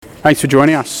Thanks for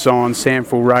joining us on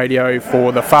Samful Radio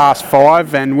for the Fast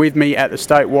Five, and with me at the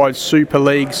statewide Super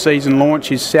League season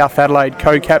launch is South Adelaide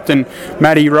co-captain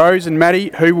Matty Rose. And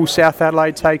Matty, who will South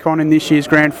Adelaide take on in this year's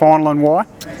grand final and why?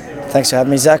 Thanks for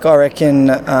having me, Zach. I reckon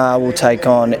we'll take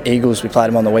on Eagles. We played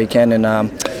them on the weekend, and I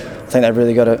think they've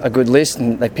really got a good list,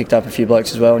 and they picked up a few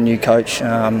blokes as well, a new coach,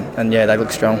 and yeah, they look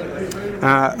strong.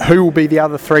 Who will be the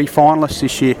other three finalists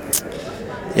this year?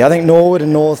 Yeah, I think Norwood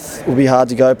and North will be hard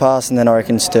to go past, and then I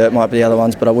reckon Sturt might be the other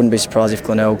ones, but I wouldn't be surprised if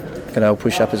Glenelg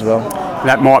push up as well.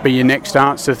 That might be your next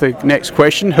answer to the next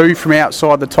question. Who from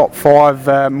outside the top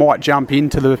five might jump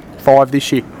into the five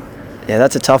this year? Yeah,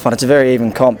 that's a tough one. It's a very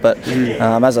even comp, but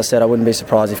as I said, I wouldn't be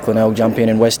surprised if Glenelg jump in,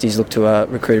 and Westies look to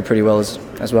recruit pretty well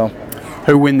as well.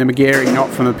 Who win the Magarey not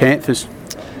from the Panthers?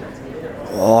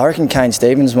 Well, I reckon Kane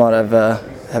Stevens might have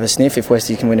a sniff if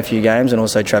Westies can win a few games, and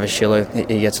also Travis Schiller,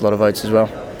 he gets a lot of votes as well.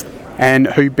 And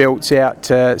who belts out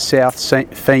South's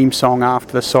theme song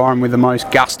after the siren with the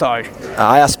most gusto?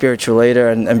 Our spiritual leader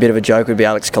and a bit of a joke would be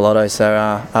Alex Collotto, so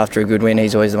after a good win,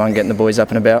 he's always the one getting the boys up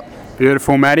and about.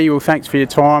 Beautiful, Matty. Well, thanks for your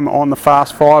time on the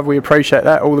Fast Five. We appreciate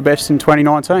that. All the best in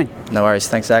 2019. No worries.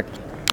 Thanks, Zach.